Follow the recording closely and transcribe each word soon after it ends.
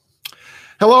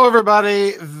Hello,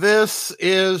 everybody. This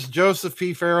is Joseph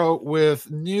P. Farrell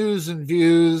with news and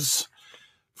views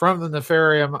from the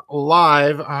Nefarium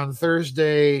live on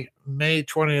Thursday, May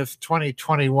 20th,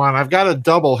 2021. I've got a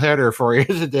double header for you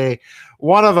today.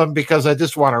 One of them because I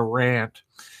just want to rant.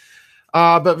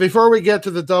 But before we get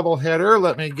to the double header,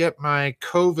 let me get my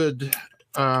COVID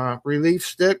relief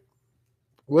stick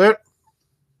lit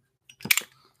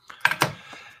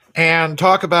and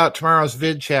talk about tomorrow's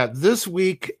vid chat. This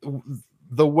week,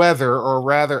 the weather, or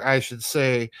rather, I should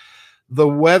say, the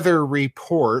weather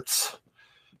reports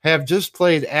have just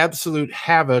played absolute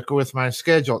havoc with my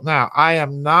schedule. Now, I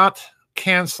am not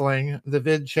canceling the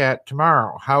vid chat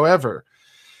tomorrow. However,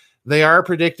 they are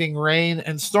predicting rain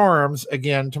and storms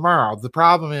again tomorrow. The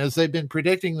problem is they've been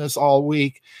predicting this all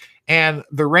week, and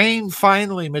the rain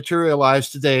finally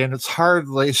materialized today, and it's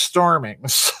hardly storming.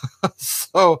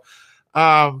 So,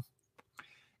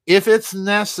 if it's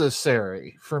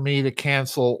necessary for me to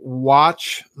cancel,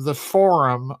 watch the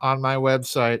forum on my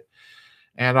website,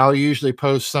 and I'll usually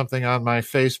post something on my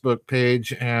Facebook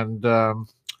page and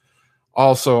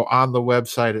also on the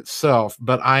website itself.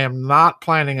 But I am not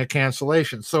planning a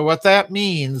cancellation. So what that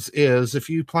means is if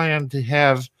you plan to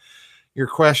have your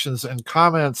questions and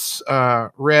comments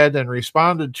read and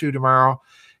responded to tomorrow,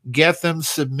 get them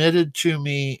submitted to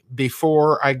me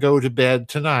before I go to bed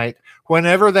tonight,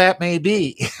 whenever that may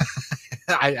be.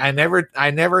 I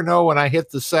never know when I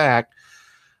hit the sack.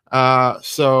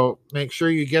 So make sure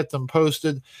you get them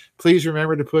posted. Please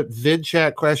remember to put vid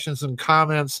chat questions and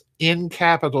comments in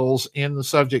capitals in the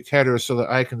subject header so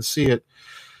that I can see it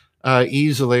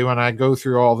easily when I go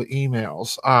through all the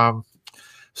emails.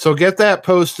 So get that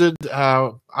posted.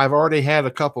 I've already had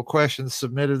a couple questions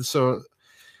submitted, so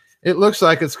it looks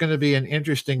like it's going to be an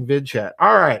interesting vid chat.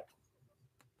 All right.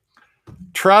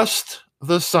 Trust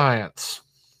the science.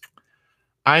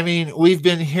 I mean, we've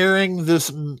been hearing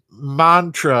this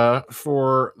mantra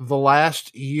for the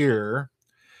last year,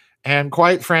 and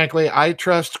quite frankly, I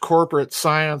trust corporate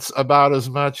science about as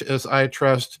much as I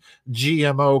trust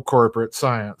GMO corporate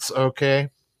science,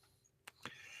 okay?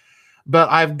 But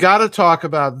I've got to talk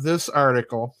about this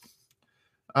article.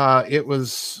 It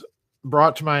was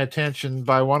brought to my attention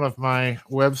by one of my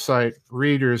website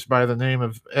readers by the name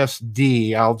of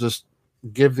SD. I'll just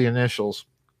give the initials.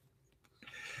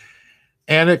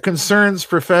 And it concerns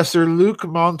Professor Luc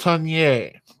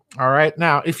Montagnier. All right.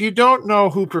 Now, if you don't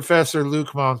know who Professor Luc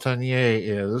Montagnier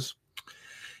is,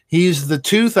 he's the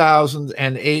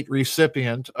 2008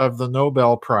 recipient of the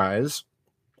Nobel Prize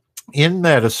in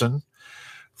Medicine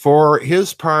for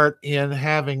his part in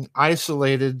having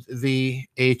isolated the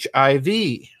HIV,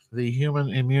 the human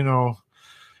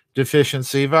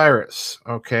immunodeficiency virus.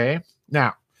 Okay.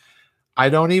 Now, I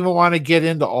don't even want to get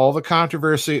into all the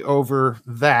controversy over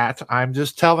that. I'm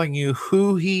just telling you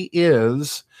who he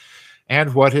is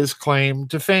and what his claim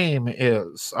to fame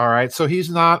is. All right. So he's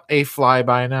not a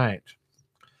fly-by-night.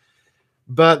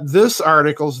 But this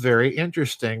article is very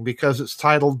interesting because it's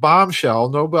titled Bombshell,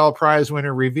 Nobel Prize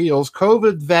winner reveals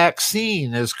COVID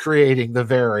vaccine is creating the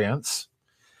variants.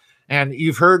 And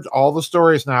you've heard all the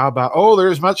stories now about,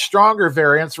 there's much stronger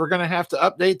variants. We're going to have to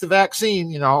update the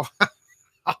vaccine,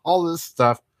 all this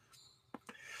stuff.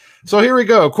 So here we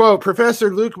go. Quote,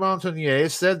 Professor Luc Montagnier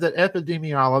said that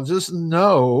epidemiologists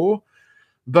know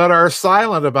but are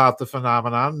silent about the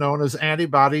phenomenon known as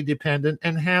antibody-dependent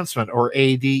enhancement, or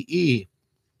ADE.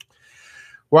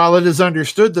 While it is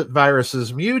understood that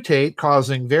viruses mutate,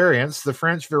 causing variants, the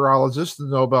French virologist, the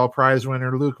Nobel Prize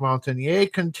winner Luc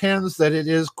Montagnier, contends that it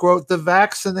is, quote, the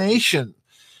vaccination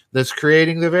that's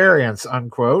creating the variants,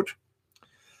 unquote.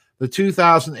 The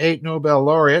 2008 Nobel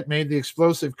laureate made the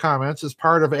explosive comments as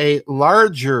part of a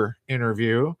larger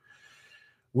interview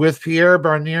with Pierre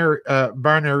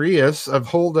Barnerius of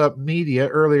Hold Up Media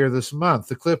earlier this month.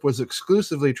 The clip was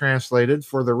exclusively translated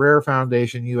for the Rare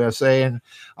Foundation USA, and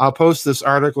I'll post this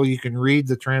article. You can read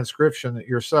the transcription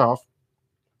yourself.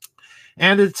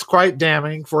 And it's quite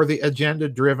damning for the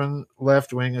agenda-driven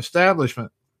left-wing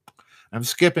establishment. I'm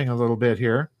skipping a little bit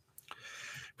here.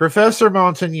 Professor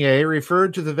Montagnier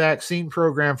referred to the vaccine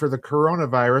program for the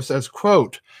coronavirus as,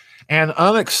 quote, an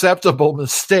unacceptable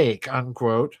mistake,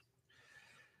 unquote.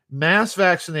 Mass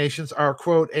vaccinations are,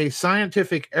 quote, a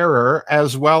scientific error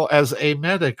as well as a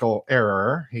medical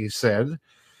error, he said.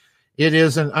 It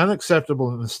is an unacceptable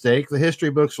mistake. The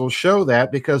history books will show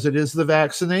that because it is the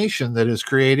vaccination that is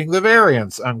creating the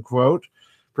variants, unquote,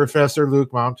 Professor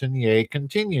Luc Montagnier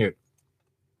continued.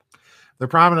 The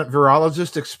prominent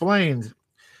virologist explained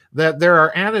that there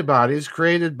are antibodies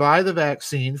created by the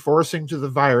vaccine forcing to the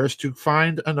virus to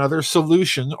find another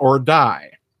solution or die.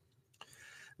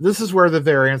 This is where the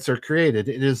variants are created.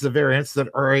 It is the variants that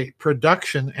are a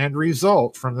production and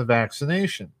result from the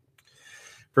vaccination.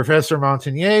 Professor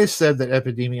Montagnier said that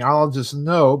epidemiologists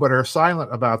know but are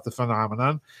silent about the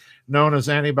phenomenon known as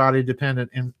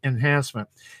antibody-dependent enhancement.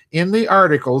 In the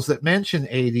articles that mention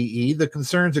ADE, the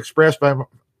concerns expressed by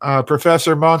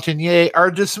Professor Montagnier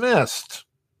are dismissed.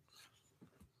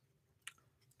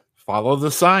 Follow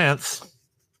the science.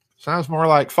 Sounds more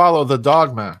like follow the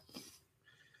dogma.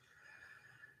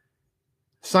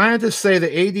 Scientists say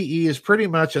the ADE is pretty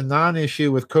much a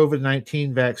non-issue with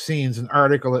COVID-19 vaccines, an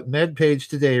article at MedPage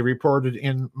Today reported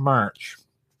in March.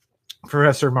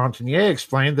 Professor Montagnier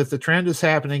explained that the trend is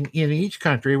happening in each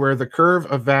country where the curve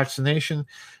of vaccination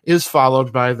is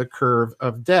followed by the curve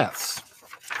of deaths.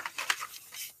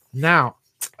 Now,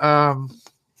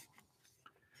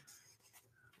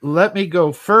 let me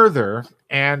go further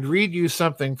and read you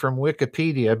something from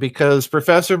Wikipedia, because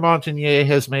Professor Montagnier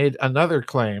has made another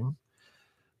claim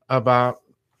about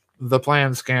the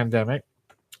planned scandemic.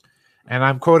 And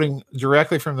I'm quoting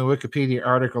directly from the Wikipedia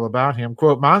article about him.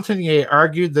 Quote, Montagnier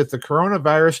argued that the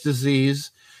coronavirus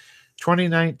disease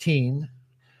 2019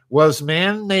 was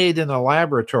man-made in a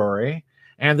laboratory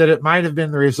and that it might have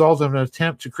been the result of an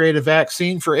attempt to create a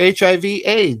vaccine for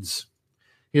HIV/AIDS.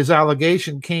 His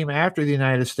allegation came after the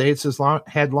United States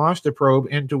had launched a probe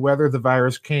into whether the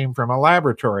virus came from a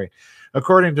laboratory.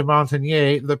 According to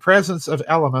Montagnier, the presence of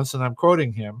elements, and I'm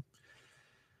quoting him,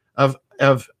 of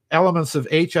elements of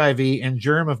HIV and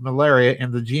germ of malaria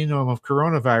in the genome of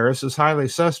coronavirus is highly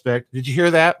suspect. Did you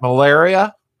hear that?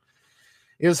 Malaria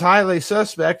is highly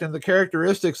suspect, and the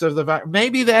characteristics of the virus.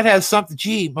 Maybe that has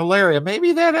something, malaria.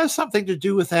 Maybe that has something to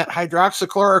do with that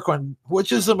hydroxychloroquine,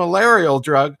 which is a malarial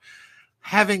drug,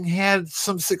 having had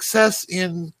some success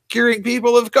in curing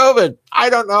people of COVID. I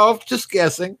don't know, just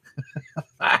guessing.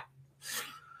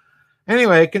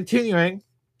 Anyway, continuing.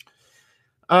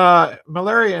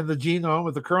 Malaria in the genome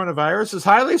of the coronavirus is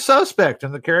highly suspect,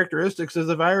 and the characteristics of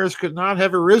the virus could not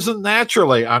have arisen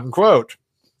naturally, unquote.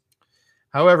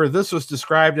 However, this was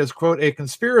described as, quote, a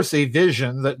conspiracy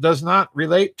vision that does not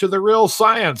relate to the real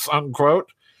science,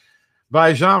 unquote,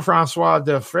 by Jean-François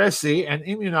Delfraissy, an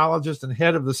immunologist and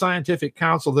head of the scientific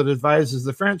council that advises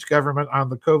the French government on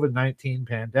the COVID-19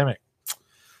 pandemic.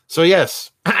 So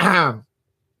yes,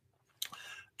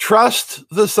 trust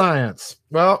the science.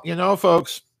 Well, you know,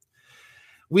 folks,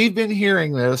 we've been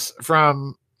hearing this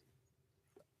from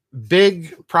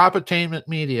big propaganda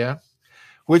media,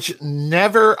 which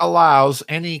never allows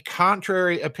any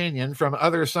contrary opinion from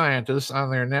other scientists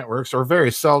on their networks, or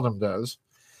very seldom does.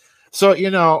 So, you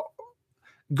know,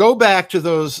 go back to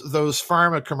those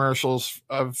pharma commercials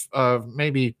of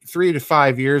maybe 3 to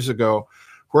 5 years ago,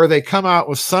 where they come out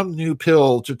with some new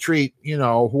pill to treat, you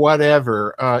know,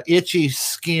 whatever, itchy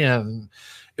skin,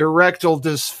 erectile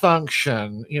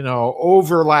dysfunction, you know,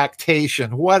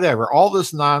 over-lactation, whatever, all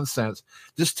this nonsense.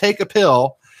 Just take a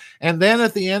pill. And then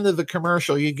at the end of the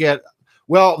commercial, you get,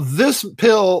 well, this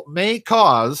pill may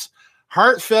cause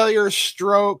heart failure,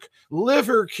 stroke,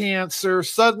 liver cancer,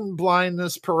 sudden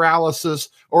blindness, paralysis,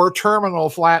 or terminal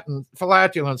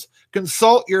flatulence.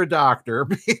 Consult your doctor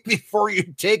before you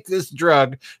take this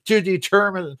drug to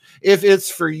determine if it's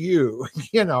for you.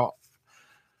 You know,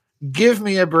 give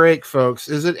me a break, folks.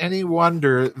 Is it any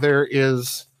wonder there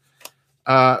is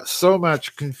so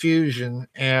much confusion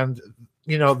and,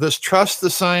 you know, this trust the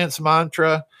science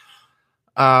mantra?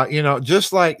 You know,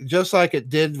 just like it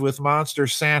did with Monster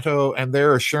Santo and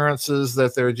their assurances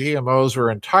that their GMOs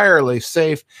were entirely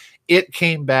safe, it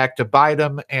came back to bite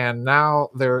them, and now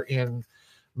they're in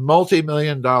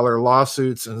multi-million-dollar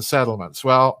lawsuits and settlements.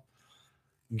 Well,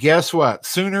 guess what?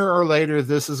 Sooner or later,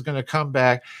 this is going to come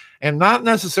back, and not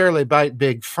necessarily bite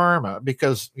Big Pharma,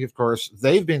 because, of course,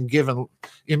 they've been given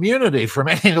immunity from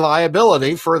any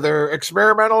liability for their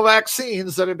experimental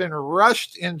vaccines that have been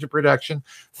rushed into production.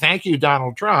 Thank you,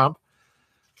 Donald Trump.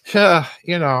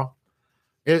 You know,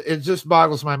 it just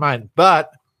boggles my mind.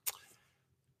 But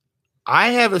I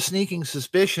have a sneaking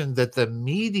suspicion that the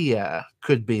media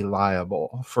could be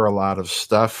liable for a lot of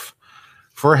stuff,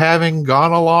 for having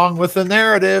gone along with the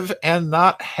narrative and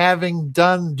not having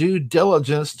done due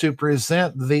diligence to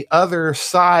present the other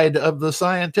side of the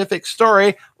scientific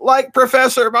story, like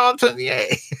Professor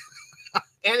Montagnier.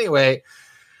 Anyway,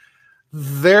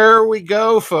 there we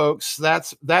go, folks.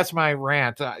 That's my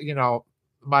rant. You know,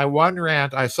 my one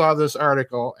rant. I saw this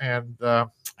article and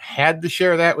had to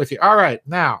share that with you. All right,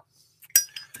 now,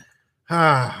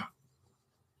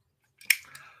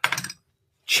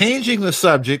 changing the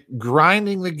subject,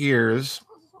 grinding the gears,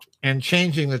 and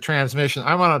changing the transmission.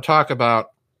 I want to talk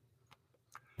about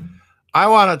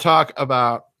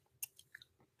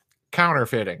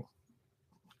counterfeiting.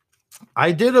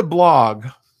 I did a blog,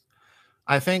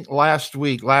 I think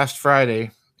last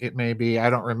Friday, it may be, I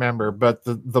don't remember, but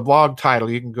the blog title,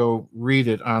 you can go read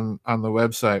it on the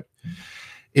website,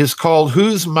 is called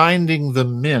Who's Minding the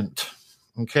Mint?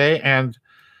 Okay. And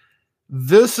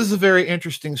this is a very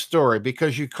interesting story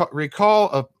because you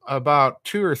recall about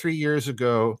 2 or 3 years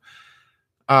ago,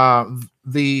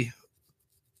 the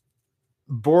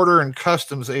Border and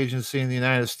Customs Agency in the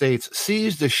United States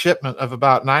seized a shipment of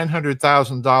about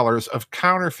 $900,000 of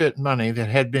counterfeit money that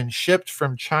had been shipped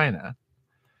from China.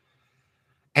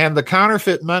 And the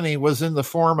counterfeit money was in the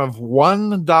form of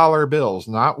 $1 bills,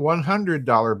 not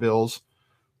 $100 bills,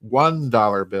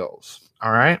 $1 bills.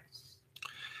 All right.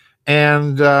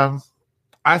 And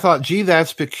I thought, gee,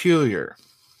 that's peculiar.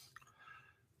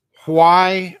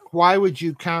 Why would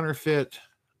you counterfeit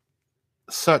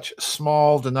such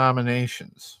small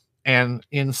denominations and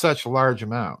in such large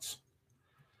amounts?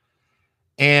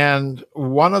 And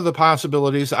one of the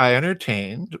possibilities I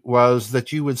entertained was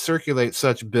that you would circulate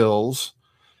such bills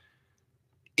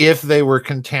if they were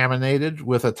contaminated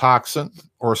with a toxin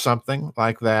or something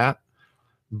like that.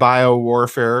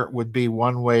 Biowarfare would be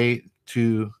one way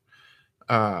to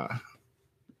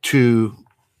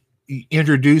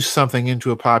introduce something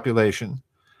into a population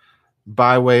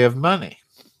by way of money.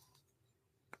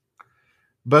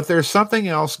 But there's something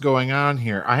else going on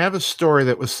here. I have a story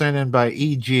that was sent in by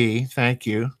EG. Thank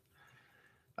you.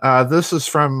 This is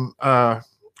from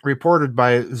reported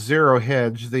by Zero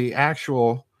Hedge. The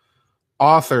actual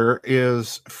author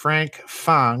is Frank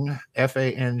Fang,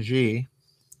 F-A-N-G.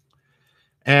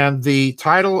 And the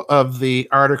title of the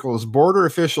article is Border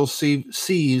Officials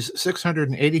Seize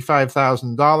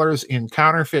 $685,000 in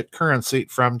Counterfeit Currency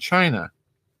from China.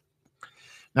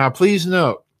 Now, please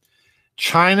note,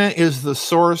 China is the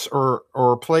source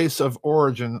or place of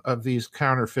origin of these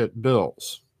counterfeit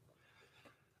bills.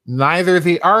 Neither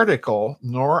the article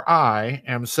nor I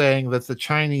am saying that the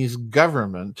Chinese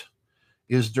government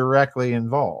is directly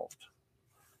involved.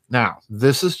 Now,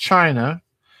 this is China,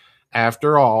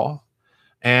 after all,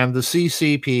 and the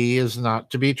CCP is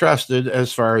not to be trusted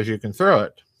as far as you can throw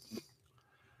it.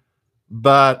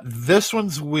 But this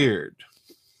one's weird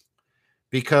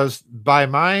because by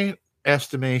my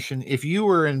estimation, if you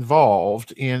were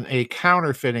involved in a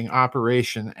counterfeiting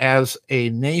operation as a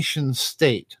nation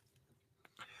state,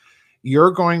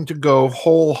 you're going to go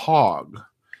whole hog.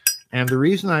 And the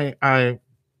reason I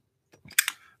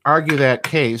argue that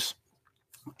case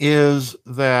is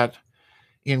that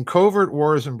in Covert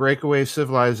Wars and Breakaway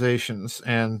Civilizations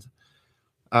and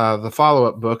the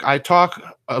follow-up book, I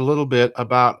talk a little bit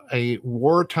about a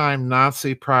wartime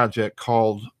Nazi project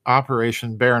called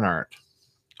Operation Bernhardt.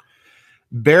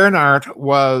 Bernhardt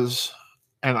was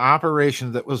an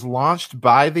operation that was launched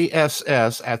by the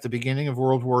SS at the beginning of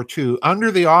World War II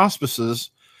under the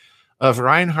auspices of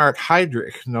Reinhard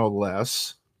Heydrich, no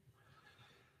less.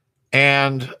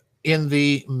 And in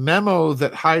the memo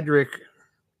that Heydrich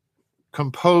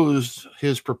composed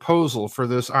his proposal for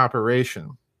this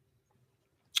operation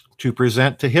to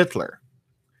present to Hitler,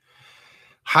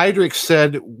 Heydrich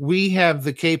said, we have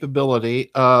the capability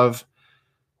of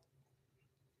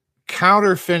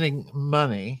counterfeiting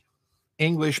money,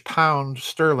 English pound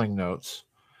sterling notes,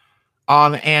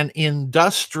 on an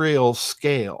industrial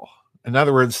scale. In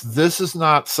other words, this is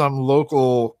not some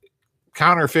local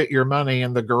counterfeit your money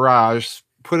in the garage,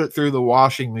 put it through the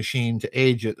washing machine to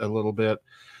age it a little bit,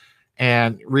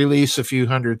 and release a few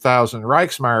 100,000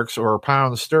 Reichsmarks or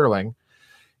pounds sterling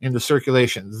into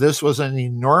circulation. This was an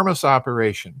enormous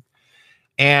operation.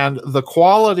 And the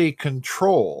quality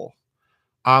control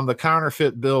on the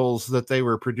counterfeit bills that they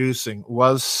were producing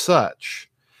was such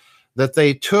that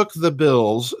they took the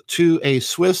bills to a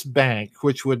Swiss bank,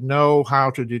 which would know how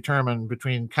to determine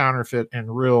between counterfeit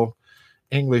and real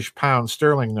English pound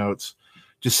sterling notes,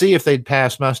 to see if they'd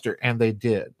pass muster, and they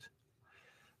did.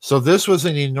 So this was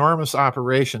an enormous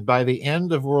operation. By the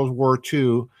end of World War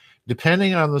II,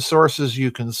 depending on the sources you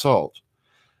consult,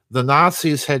 the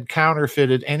Nazis had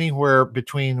counterfeited anywhere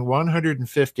between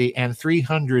 150 and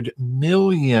 300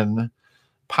 million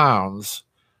pounds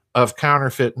of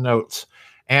counterfeit notes.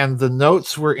 And the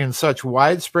notes were in such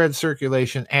widespread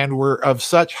circulation and were of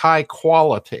such high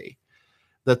quality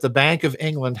that the Bank of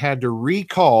England had to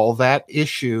recall that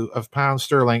issue of pound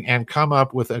sterling and come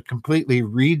up with a completely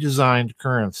redesigned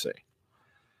currency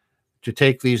to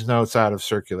take these notes out of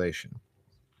circulation.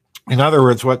 In other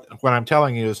words, what I'm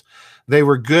telling you is they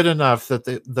were good enough that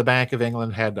the Bank of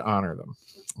England had to honor them.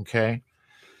 Okay.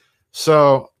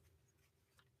 So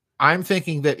I'm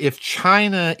thinking that if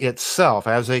China itself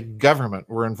as a government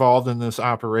were involved in this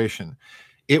operation,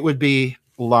 it would be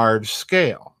large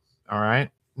scale. All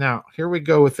right. Now, here we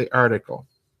go with the article.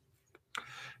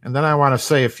 And then I want to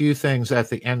say a few things at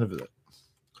the end of it.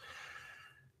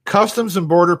 Customs and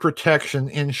Border Protection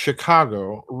in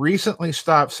Chicago recently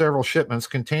stopped several shipments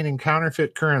containing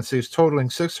counterfeit currencies totaling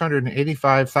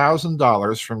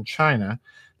 $685,000 from China,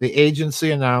 the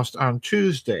agency announced on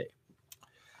Tuesday.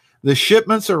 The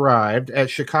shipments arrived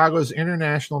at Chicago's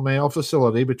International Mail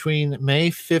Facility between May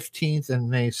 15th and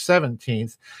May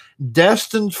 17th,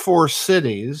 destined for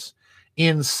cities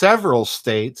in several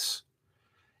states,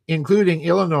 including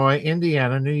Illinois,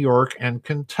 Indiana, New York, and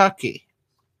Kentucky.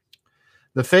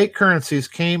 The fake currencies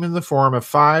came in the form of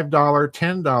 $5,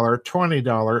 $10, $20,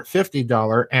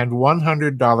 $50, and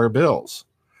 $100 bills.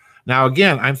 Now,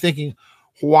 again, I'm thinking,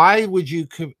 why would you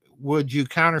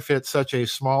counterfeit such a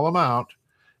small amount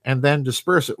and then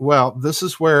disperse it? Well, this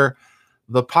is where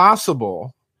the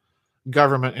possible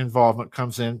government involvement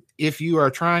comes in. If you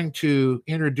are trying to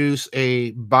introduce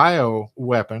a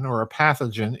bioweapon or a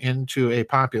pathogen into a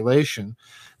population,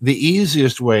 the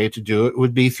easiest way to do it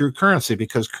would be through currency,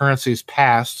 because currencies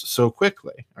passed so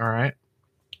quickly. All right.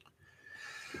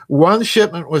 One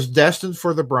shipment was destined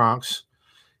for the Bronx,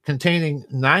 containing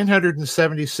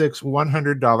 976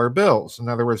 $100 bills. In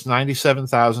other words,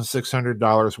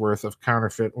 $97,600 worth of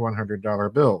counterfeit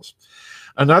 $100 bills.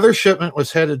 Another shipment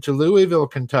was headed to Louisville,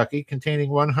 Kentucky, containing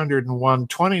 101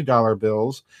 $20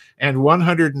 bills and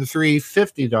 103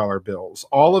 $50 bills.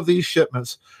 All of these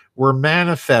shipments were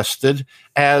manifested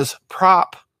as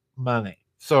prop money.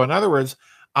 So, in other words,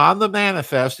 on the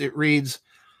manifest, it reads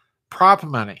prop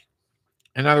money.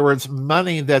 In other words,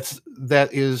 money that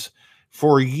is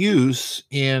for use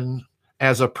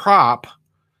as a prop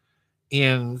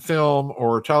in film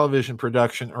or television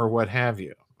production or what have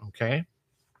you. Okay.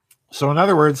 So in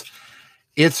other words,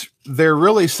 they're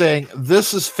really saying,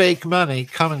 this is fake money,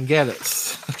 come and get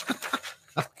it.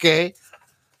 Okay.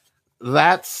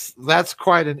 That's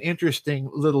quite an interesting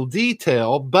little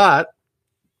detail, but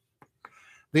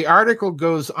the article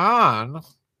goes on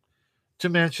to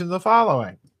mention the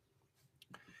following.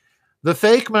 The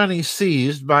fake money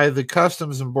seized by the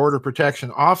Customs and Border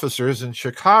Protection officers in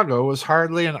Chicago was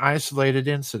hardly an isolated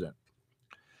incident.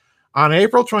 On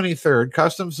April 23rd,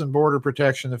 Customs and Border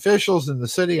Protection officials in the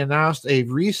city announced a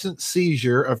recent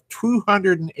seizure of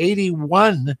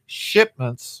 281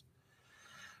 shipments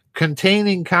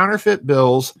containing counterfeit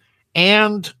bills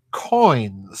and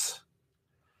coins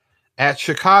at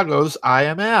Chicago's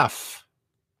IMF.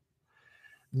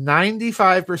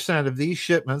 95% of these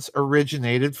shipments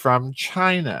originated from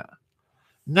China.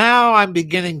 Now I'm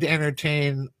beginning to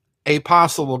entertain a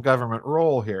possible government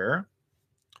role here.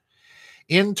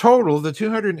 In total, the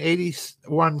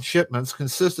 281 shipments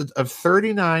consisted of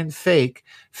 39 fake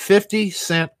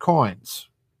 50-cent coins,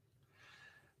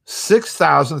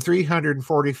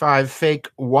 6,345 fake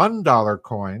 $1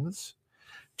 coins,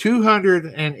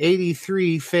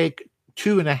 283 fake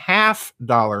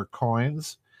 $2.50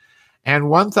 coins, and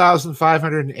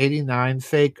 1,589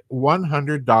 fake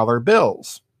 $100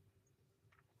 bills.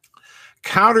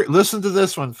 Listen to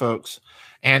this one, folks.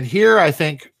 And here I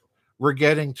think we're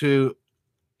getting to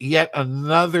yet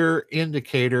another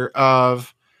indicator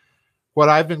of what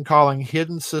I've been calling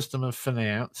hidden system of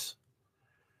finance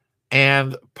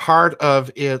and part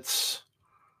of its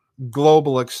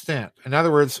global extent. In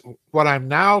other words, what I'm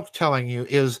now telling you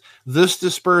is this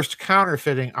dispersed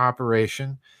counterfeiting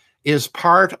operation is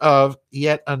part of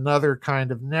yet another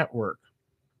kind of network.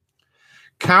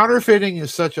 Counterfeiting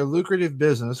is such a lucrative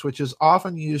business, which is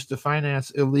often used to finance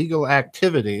illegal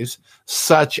activities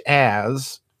such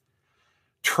as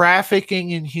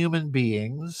trafficking in human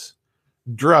beings,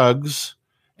 drugs,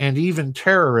 and even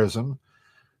terrorism,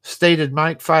 stated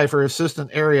Mike Pfeiffer,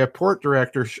 Assistant Area Port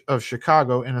Director of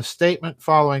Chicago, in a statement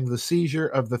following the seizure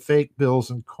of the fake bills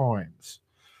and coins.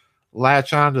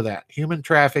 Latch onto that. Human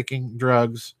trafficking,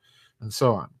 drugs, and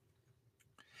so on.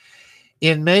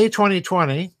 In May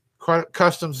 2020,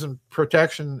 Customs and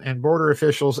Protection and Border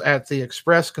officials at the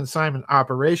Express Consignment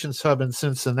Operations Hub in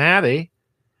Cincinnati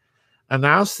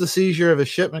announced the seizure of a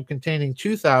shipment containing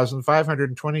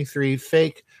 2,523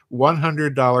 fake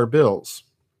 $100 bills.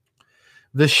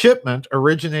 The shipment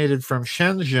originated from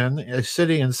Shenzhen, a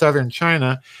city in southern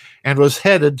China, and was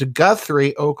headed to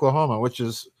Guthrie, Oklahoma, which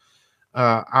is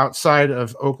outside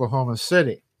of Oklahoma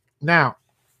City. Now,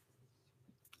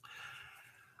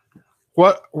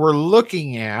 what we're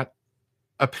looking at,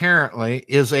 apparently,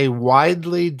 is a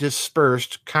widely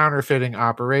dispersed counterfeiting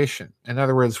operation. In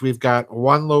other words, we've got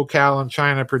one locale in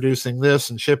China producing this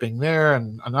and shipping there,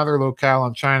 and another locale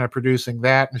in China producing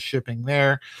that and shipping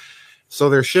there. So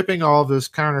they're shipping all this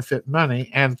counterfeit money,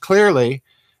 and clearly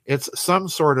it's some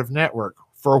sort of network.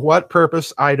 For what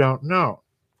purpose, I don't know.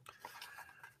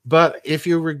 But if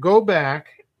you go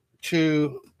back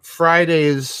to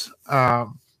Friday's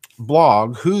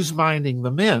blog, Who's Minding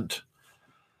the Mint,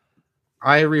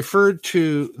 I referred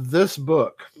to this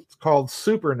book. It's called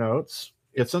Supernotes.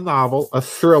 It's a novel, a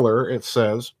thriller, it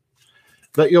says.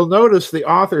 But you'll notice the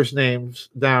author's names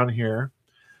down here,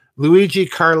 Luigi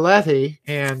Carletti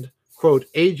and, quote,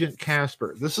 Agent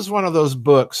Casper. This is one of those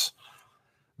books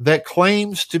that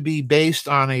claims to be based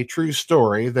on a true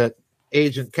story that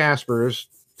Agent Casper is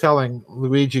telling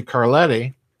Luigi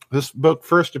Carletti. This book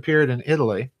first appeared in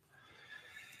Italy.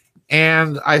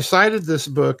 And I cited this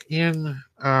book in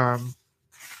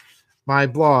my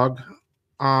blog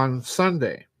on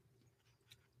Sunday.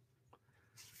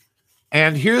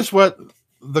 And here's what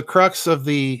the crux of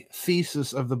the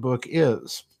thesis of the book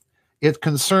is. It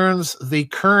concerns the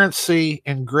currency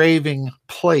engraving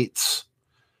plates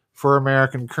for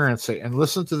American currency. And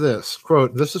listen to this,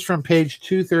 quote, this is from page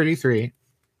 233.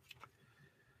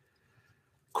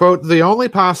 Quote, the only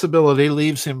possibility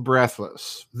leaves him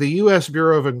breathless. The U.S.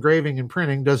 Bureau of Engraving and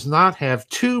Printing does not have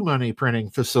 2 money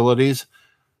printing facilities,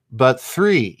 but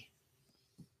 3.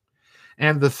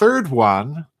 And the third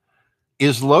one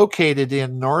is located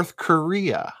in North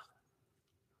Korea.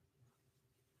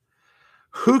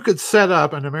 Who could set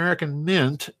up an American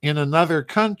mint in another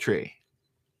country?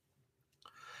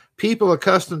 People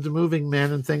accustomed to moving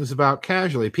men and things about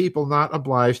casually. People not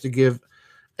obliged to give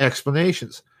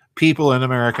explanations. People in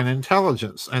American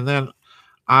intelligence. And then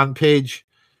on page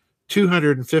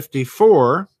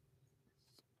 254,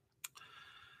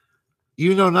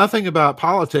 you know nothing about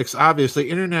politics. Obviously,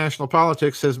 international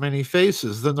politics has many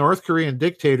faces. The North Korean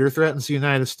dictator threatens the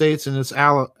United States and its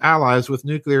allies with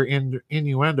nuclear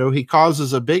innuendo. He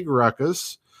causes a big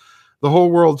ruckus. The whole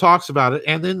world talks about it.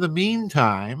 And in the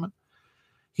meantime,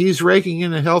 he's raking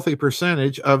in a healthy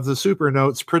percentage of the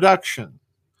Supernotes production.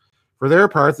 For their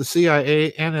part, the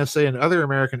CIA, NSA, and other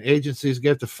American agencies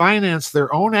get to finance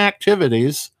their own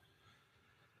activities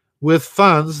with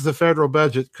funds the federal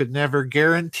budget could never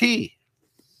guarantee.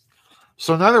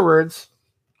 So in other words,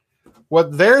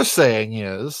 what they're saying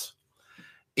is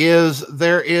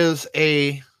there is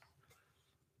an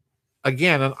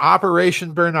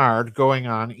Operation Bernard going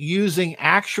on using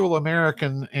actual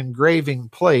American engraving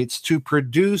plates to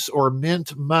produce or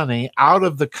mint money out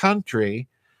of the country.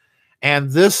 And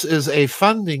this is a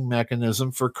funding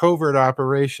mechanism for covert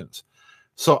operations.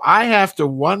 So I have to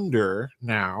wonder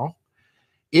now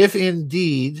if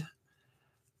indeed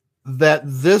that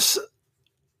this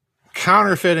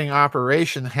counterfeiting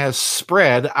operation has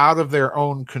spread out of their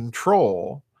own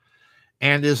control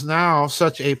and is now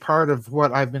such a part of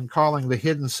what I've been calling the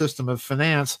hidden system of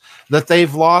finance that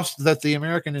the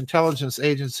American intelligence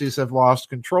agencies have lost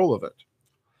control of it.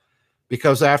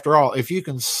 Because after all, if you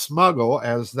can smuggle,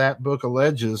 as that book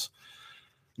alleges,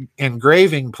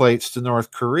 engraving plates to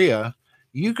North Korea,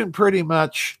 you can pretty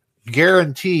much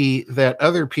guarantee that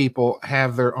other people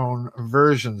have their own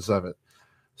versions of it.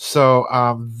 So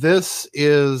this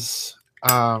is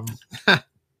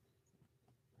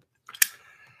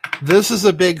this is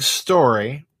a big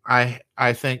story.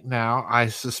 I think now. I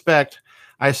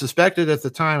suspected at the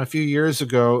time a few years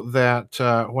ago that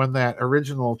when that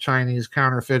original Chinese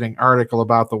counterfeiting article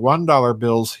about the $1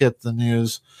 bills hit the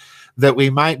news, that we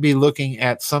might be looking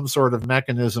at some sort of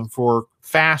mechanism for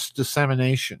fast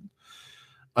dissemination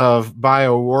of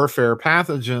biowarfare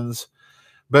pathogens.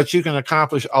 But you can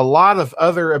accomplish a lot of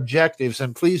other objectives.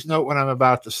 And please note what I'm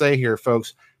about to say here,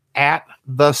 folks, at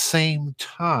the same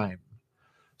time.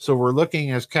 So we're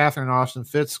looking, as Catherine Austin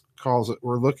Fitts calls it,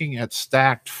 we're looking at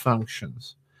stacked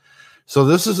functions. So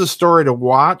this is a story to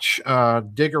watch,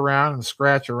 dig around and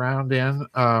scratch around in.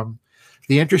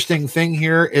 The interesting thing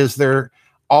here is they're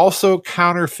also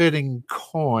counterfeiting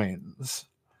coins.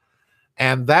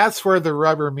 And that's where the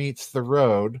rubber meets the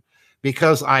road,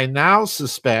 because I now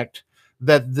suspect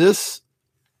that this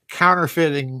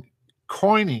counterfeiting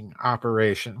coining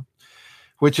operation,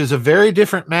 which is a very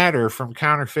different matter from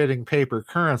counterfeiting paper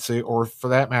currency, or for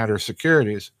that matter,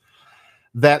 securities,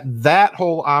 that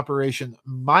whole operation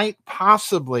might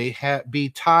possibly be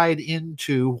tied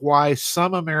into why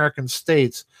some American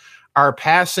states are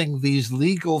passing these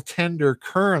legal tender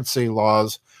currency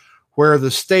laws where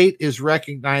the state is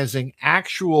recognizing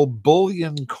actual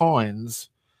bullion coins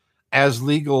as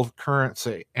legal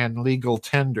currency and legal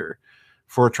tender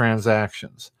for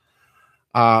transactions.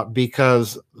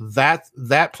 Because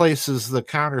that places the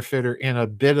counterfeiter in a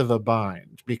bit of a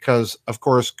bind, because of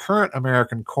course current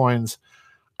American coins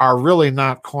are really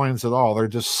not coins at all. They're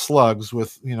just slugs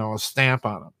with, a stamp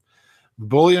on them.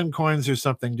 Bullion coins are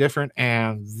something different,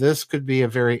 and this could be a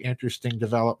very interesting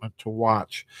development to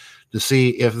watch to see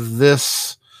if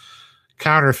this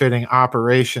counterfeiting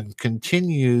operation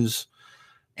continues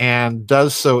and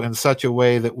does so in such a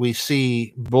way that we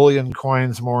see bullion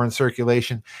coins more in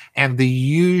circulation and the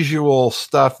usual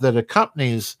stuff that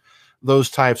accompanies those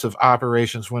types of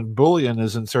operations when bullion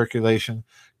is in circulation,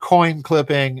 coin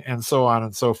clipping, and so on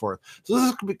and so forth. So this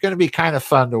is going to be kind of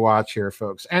fun to watch here,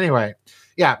 folks. Anyway,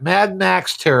 yeah, Mad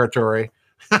Max territory.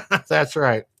 That's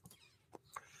right.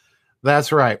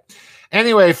 That's right.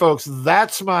 Anyway, folks,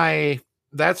 that's my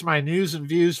news and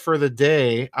views for the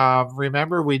day.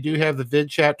 Remember, we do have the vid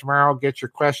chat tomorrow. Get your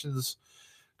questions,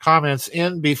 comments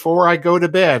in before I go to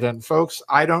bed. And folks,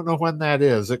 I don't know when that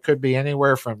is. It could be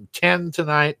anywhere from 10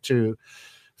 tonight to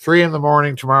 3 in the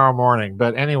morning tomorrow morning.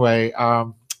 But anyway,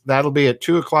 that'll be at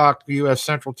 2 o'clock U.S.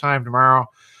 Central Time tomorrow.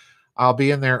 I'll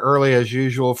be in there early as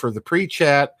usual for the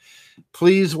pre-chat.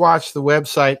 Please watch the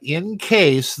website in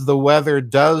case the weather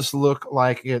does look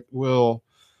like it will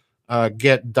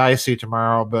get dicey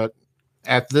tomorrow. But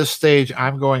at this stage,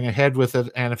 I'm going ahead with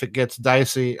it. And if it gets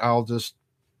dicey, I'll just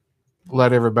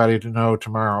let everybody to know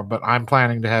tomorrow. But I'm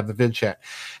planning to have the vid chat.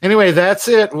 Anyway, that's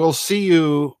it. We'll see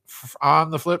you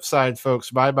on the flip side, folks.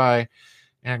 Bye-bye,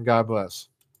 and God bless.